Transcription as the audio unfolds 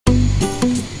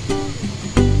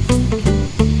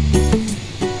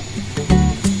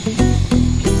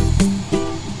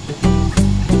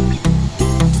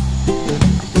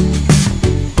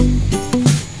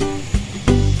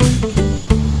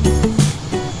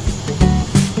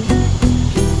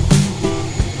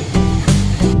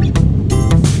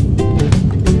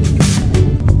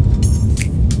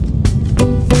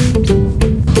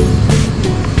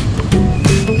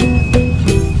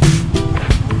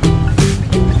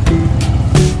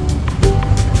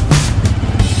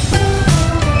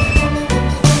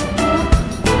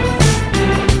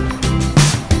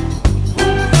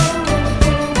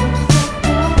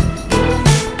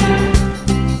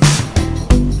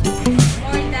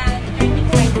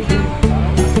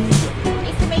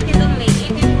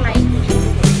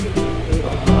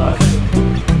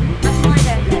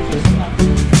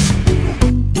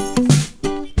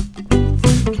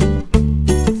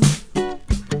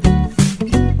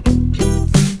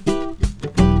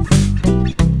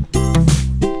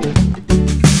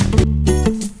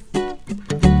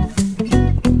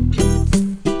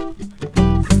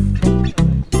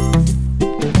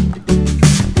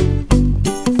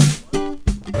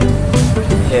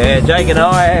Yeah, Jake and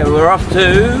I, we're off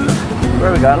to, where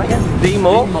are we going again?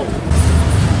 D-Mall.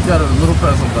 Got a little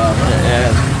personal barber.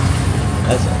 Yeah,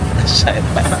 that's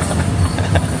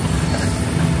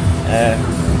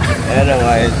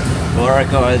anyways,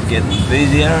 Boracay is getting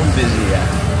busier and busier.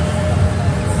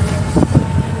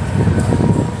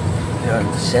 We're on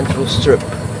the Central Strip.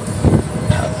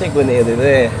 I think we're nearly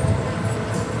there. I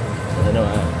don't know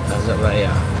how's that way. I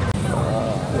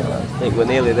think we're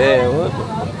nearly there.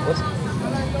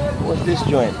 What's this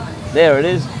joint? There it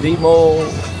is, D-Mall.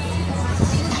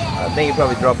 I think you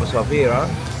probably drop us off here, huh?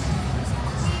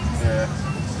 Yeah.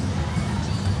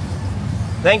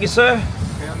 Thank you, sir.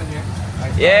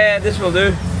 Yeah, this will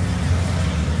do.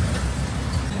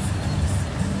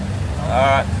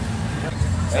 Alright.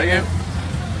 Thank you.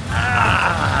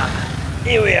 Ah,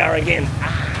 here we are again.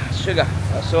 Ah, sugar.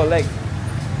 I saw a leg.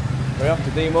 We're off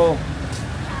to D-Mall.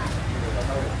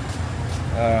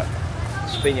 Alright.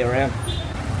 Spin you around.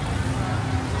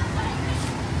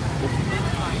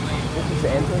 This is the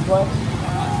entrance way?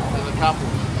 There's a couple.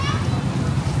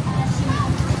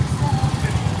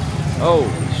 Oh,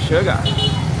 sugar.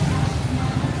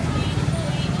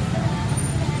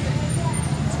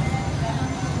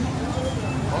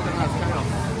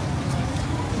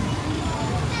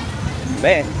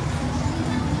 Man.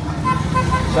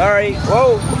 Sorry.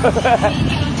 Whoa.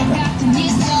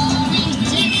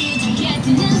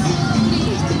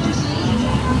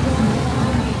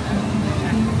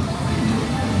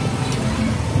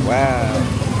 Wow.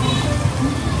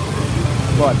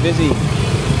 Quite busy.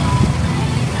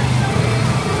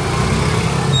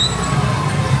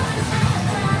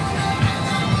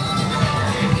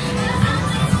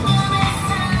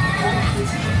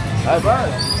 Hey, bro.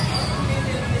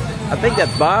 I think that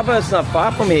barber is not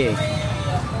far from here.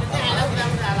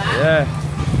 Yeah.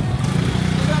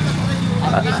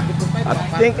 I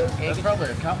think. There's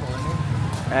probably a couple in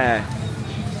here.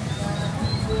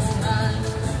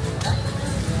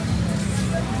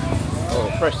 Oh,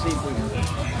 fresh seafood.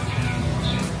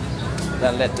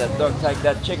 Don't let that dog take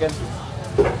that chicken.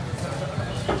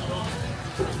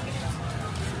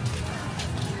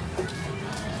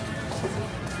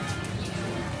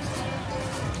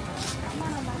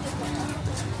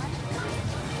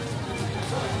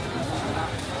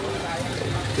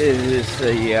 This is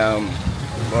the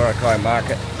Boracay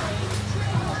market.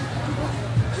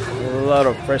 A lot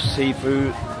of fresh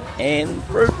seafood and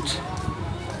fruit.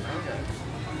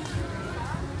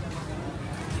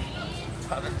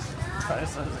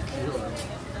 Pesos a kilo.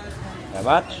 How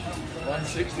much?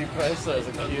 160 pesos a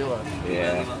kilo.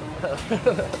 Yeah.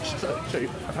 That's so cheap.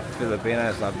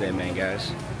 Filipinos love their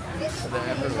mangoes. They're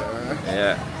everywhere.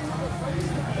 Yeah.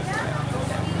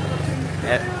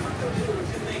 Yeah.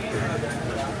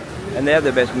 And they have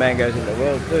the best mangoes in the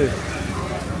world too.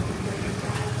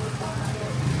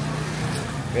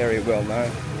 Very well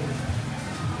known.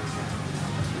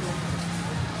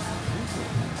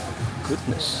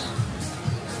 Goodness.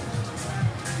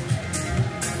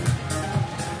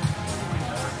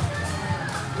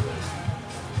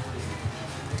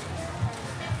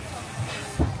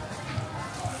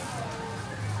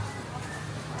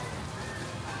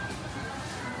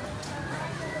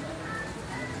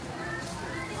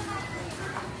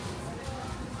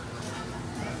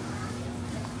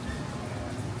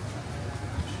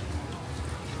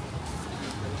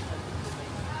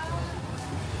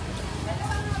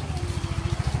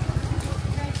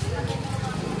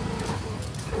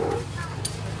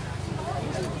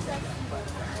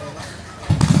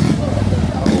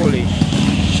 Holy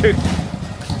shoot.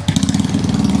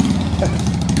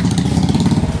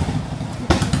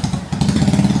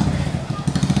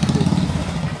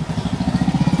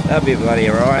 That'll be bloody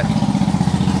alright.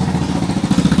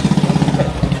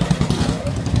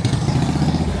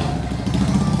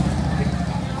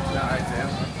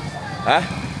 Huh?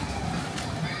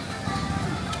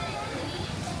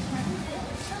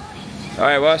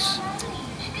 Alright, boss.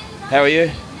 How are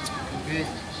you? Good.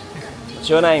 What's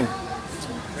your name?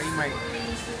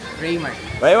 Raymond.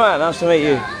 Raymond, nice to meet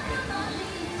you.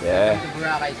 Yeah.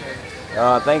 Boracay, sir.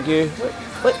 Oh, thank you.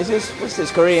 What is this? What's this,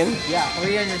 Korean? Yeah,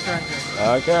 Korean restaurant,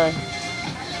 sir. Okay.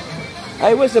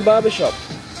 Hey, where's the barber shop?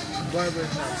 Barber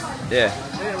shop. Yeah.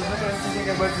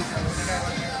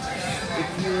 If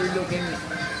you're looking,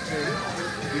 sir,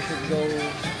 you should go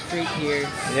straight here.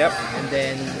 Yep. And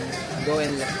then go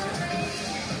in left.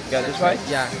 Go this way?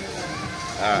 Yeah.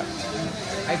 Alright.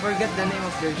 I forget the name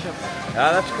of their shop.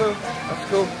 Ah, that's cool. That's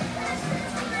cool.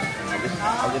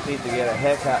 I just need to get a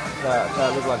haircut so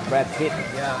I look like Brad Pitt.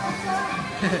 Yeah.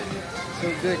 So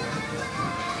good.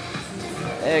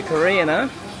 Yeah, Korean, huh?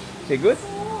 Is it good?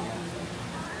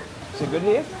 Is it good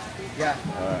here? Yeah.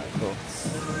 Alright, cool.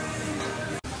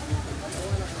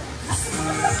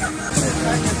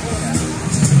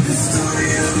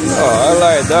 Oh,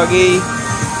 hello, doggy.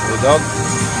 Good dog.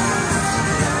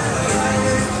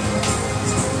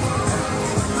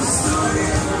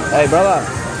 Hey, brother.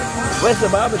 Where's the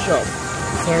barber shop?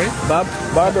 Sorry?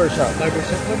 Barber shop. Barber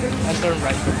shop number? I turn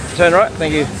right. Turn right.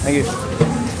 Thank you. Thank you.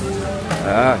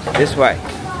 Ah, this way.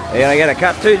 Are you gonna get a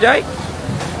cut too, Jake?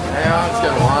 Yeah, I'll just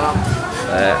get a line up.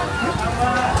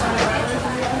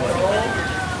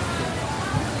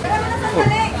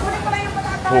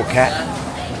 Poor cat.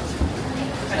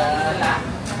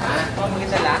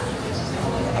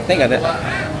 I think I did.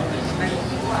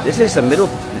 This is the middle.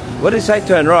 What did he say?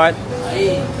 Turn right.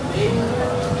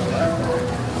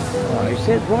 Oh, he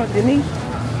said right, didn't he?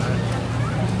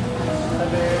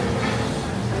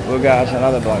 We'll go ask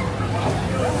another bloke.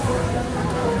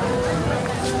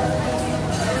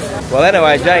 Well,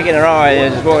 anyway, Jake and I are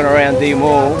just walking around D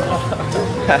Mall.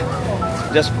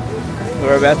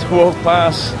 We're about to walk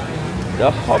past the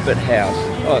Hobbit House.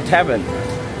 Oh, tavern.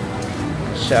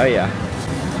 I'll show ya.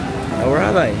 Oh, where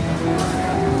are they?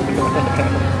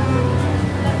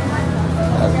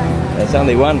 There's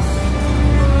only one.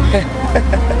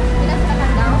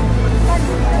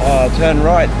 Oh, turn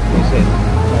right, he said.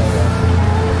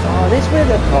 Oh, that's where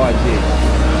the prize is.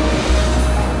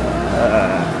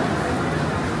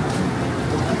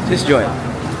 This joint.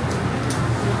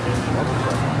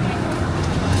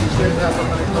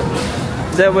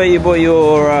 Is that where you bought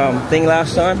your thing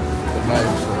last time?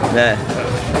 Nah.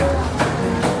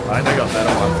 I think I got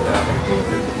better ones now.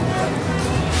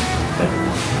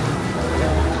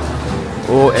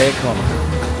 Or aircon.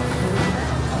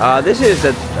 This is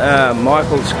the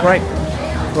Michael's crepe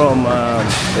from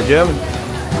the German.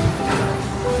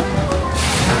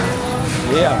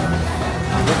 Yeah,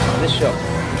 this shop.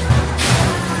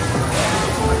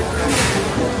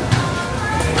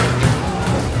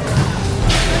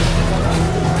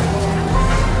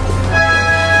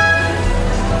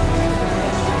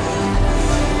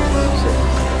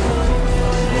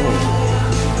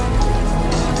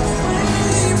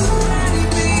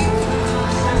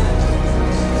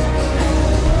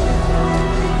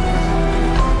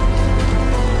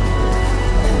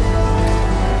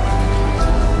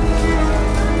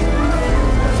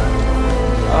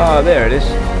 Oh, there it is.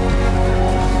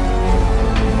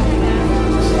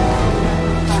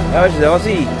 How much is the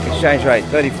Aussie exchange rate?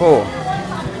 34.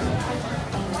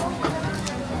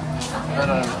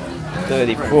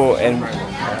 34 and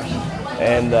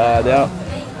the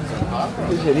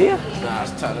is it here? Nah,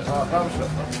 it's tatted.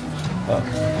 Oh.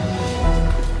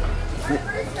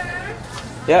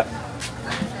 Yep.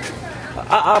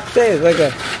 Upstairs,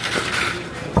 okay.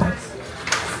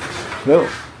 No.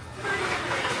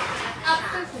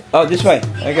 Oh, this way.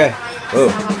 Okay. Oh.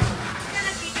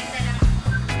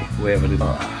 Wherever it is.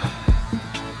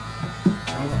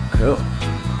 Cool.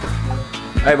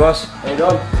 Hey, boss. How you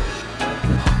doing?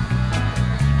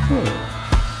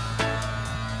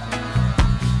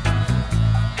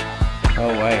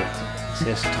 Oh, wait. It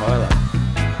says Tyler.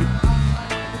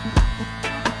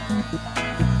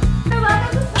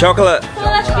 Chocolate.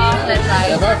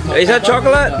 Is that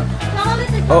chocolate?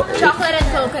 Oh. Chocolate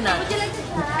and coconut.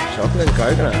 Chocolate and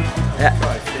coconut. Yeah.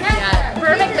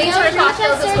 Perfect base for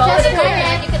cocktails as well. With the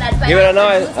coconut, you can add Give it a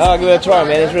nice. Oh, give it a try,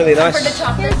 man. It's really nice. For the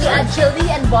chocolate, you add chili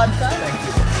and vodka.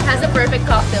 Has a perfect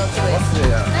cocktail to it.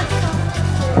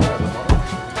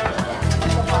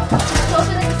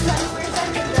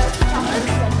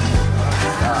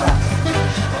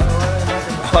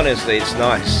 Honestly, it's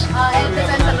nice. It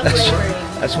depends on the flavoring.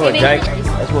 That's what Jake.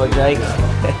 That's what Jake.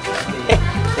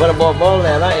 What a ball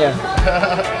now, don't you?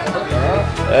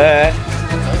 Yeah.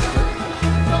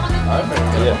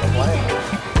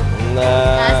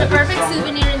 It's a perfect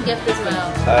souvenir and gift as well.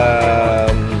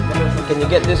 Can you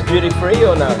get this duty free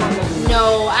or no?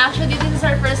 No, actually this is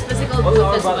our first physical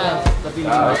booth as well. We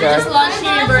just launched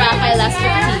here in Boracay last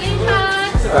 15.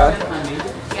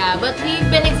 Yeah, but we've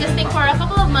been existing for a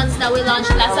couple of months now. We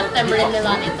launched last September in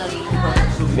Milan, Italy.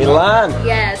 Milan?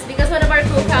 Yes, because one of our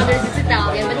co-founders is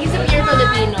Italian, but he's a pure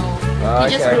Filipino. He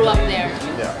just grew up there.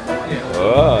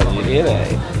 Oh, you hear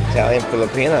that? Italian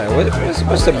Filipino.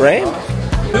 What's the brand?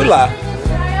 Hula.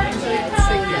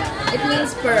 It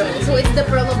means pearl, so it's the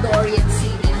pearl of the Orient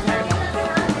Sea.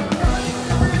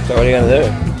 So what are you gonna do?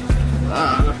 I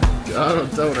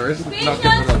don't know. There isn't. Not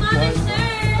getting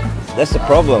enough. That's the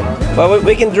problem. Well,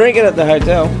 we can drink it at the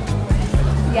hotel.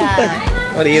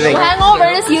 Yeah. What do you think?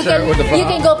 Hangovers, you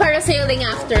can go parasailing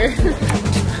after.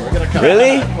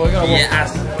 Really?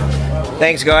 Yes.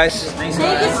 Thanks, guys. Thank you,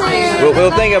 sir.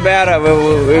 We'll think about it.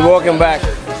 We're walking back.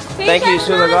 Thank you,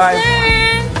 Sula, guys.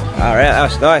 Alright, that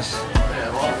was nice.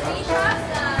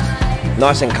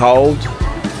 Nice and cold.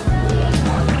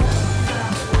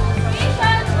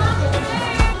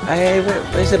 Hey,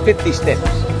 where's the 50 steps?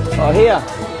 Oh, here.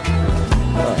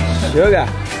 Oh, sugar.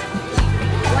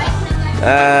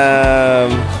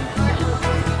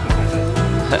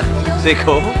 Is it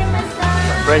cool?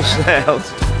 French nails.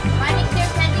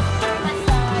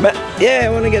 But yeah, I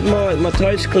want to get my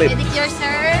toes clipped. Pedicure,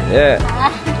 sir? Yeah.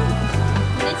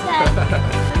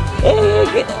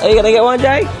 Are you gonna get one,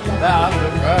 Jake? Yeah, I'm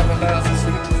good.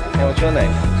 Hey, what's your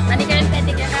name? Manicure and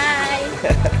pedicure, hi.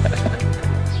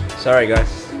 Sorry, guys.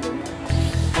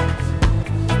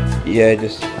 Yeah,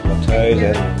 just my toes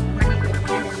and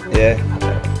yeah.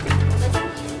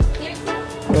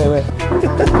 Where?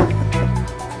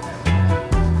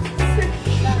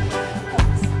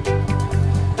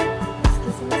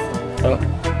 Oh,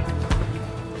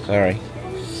 sorry.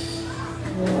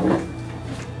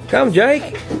 Come,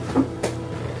 Jake.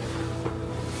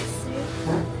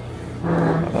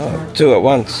 Oh, two at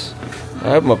once. I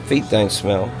hope my feet don't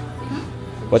smell.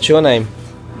 What's your name?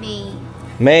 Me.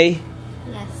 May?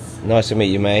 Yes. Nice to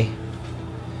meet you, May.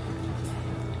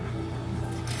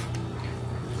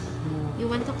 You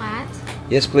want to cut?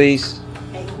 Yes, please.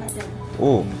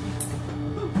 Oh,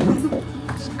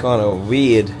 it's kind of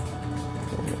weird.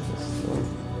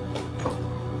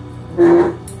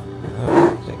 Oh,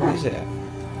 check this out.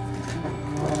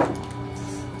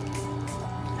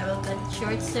 I will cut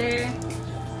short, sir.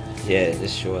 Yeah,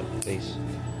 just short, please.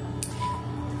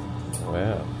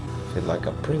 Wow, feel like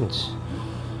a prince.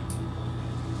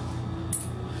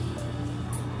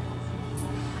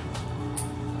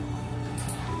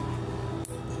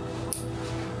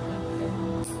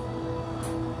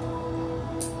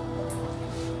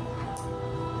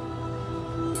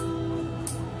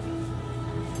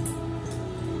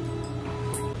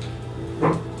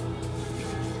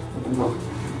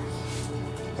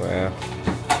 Wow.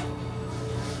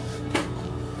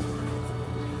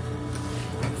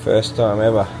 First time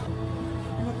ever.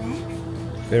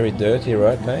 Very dirty,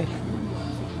 right, mate?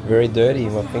 Very dirty.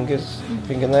 My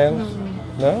fingernails?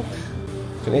 No?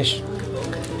 Finish.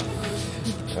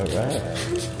 Alright.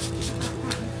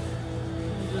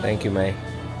 Thank you, May.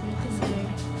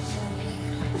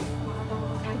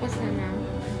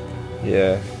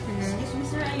 Yeah. Excuse me,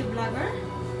 sir, are you a vlogger?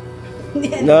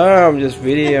 No, I'm just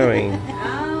videoing.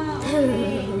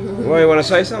 Well, you want to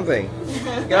say something?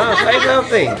 Go on, say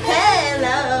something.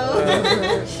 Hello!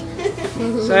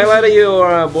 Say hello to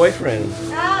your boyfriend.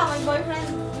 Ah, my boyfriend.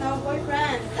 No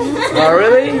boyfriend. Oh,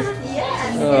 really?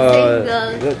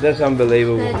 Yes. That's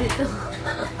unbelievable.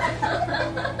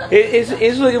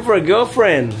 He's looking for a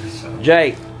girlfriend,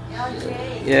 Jake.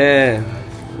 Okay. Yeah,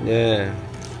 yeah.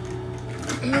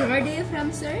 Where are you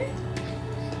from, sir?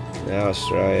 Now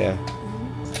Australia,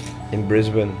 in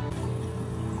Brisbane.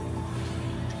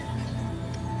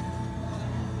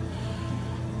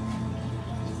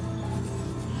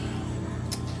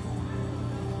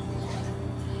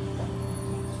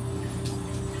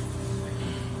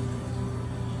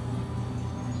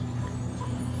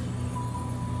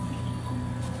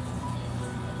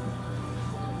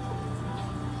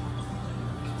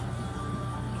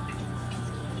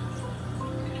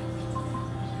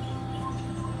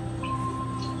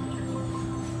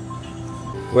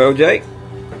 Well, Jake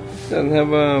doesn't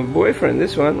have a boyfriend.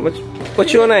 This one.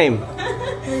 What's your name?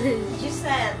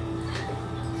 Giselle.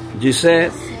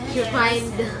 Giselle. You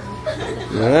find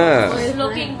Ah.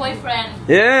 looking boyfriend.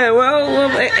 Yeah.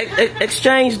 Well,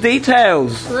 exchange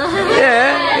details.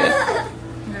 Yeah.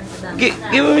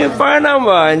 Give him your phone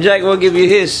number, and Jake will give you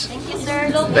his. Thank you,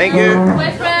 sir. Thank you.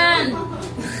 Boyfriend.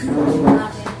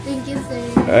 Thank you,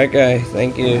 sir. Okay.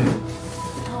 Thank you.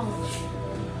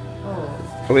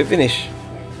 Are we finished?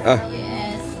 Ah.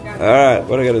 Yes. Alright,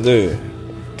 what I gotta do?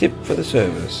 Tip for the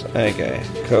service. Okay,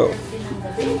 cool.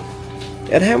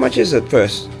 And how much is it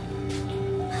first?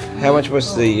 How much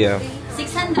was the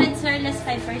 600, sir, less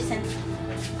 5%.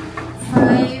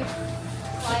 5.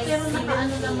 Pero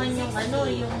nakaano naman yung ano,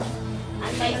 yung... I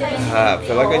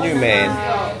feel like a new man.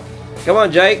 Come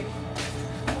on, Jake.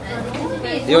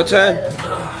 Your turn.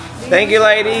 Thank you,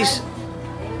 ladies.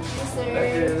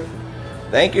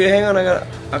 Thank you. Hang on,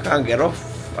 I can't get off.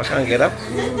 I can't get up.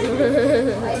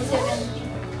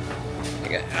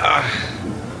 Okay.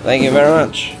 Thank you very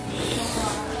much.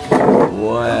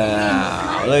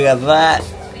 Wow, look at that.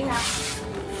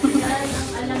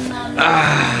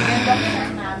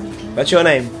 What's your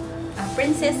name?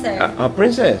 Princess, sir.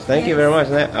 Princess. Thank you very much.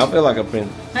 I feel like a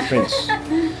prince.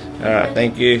 All right,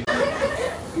 thank you.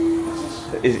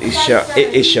 It's shy.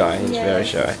 It's shy. It's very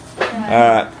shy.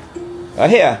 All right.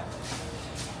 Here.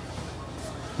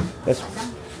 That's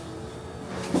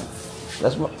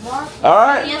all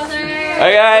right. Yes, sir.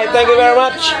 Okay, thank you very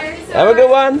much. Have a good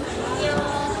one.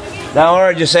 Now,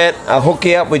 I just said I'll hook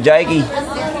you up with Jakey.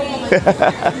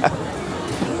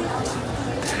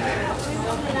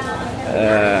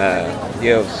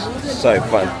 Yeah, it was so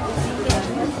fun.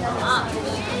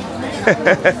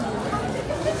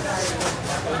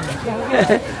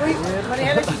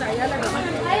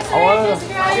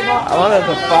 I wanted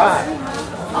to fart.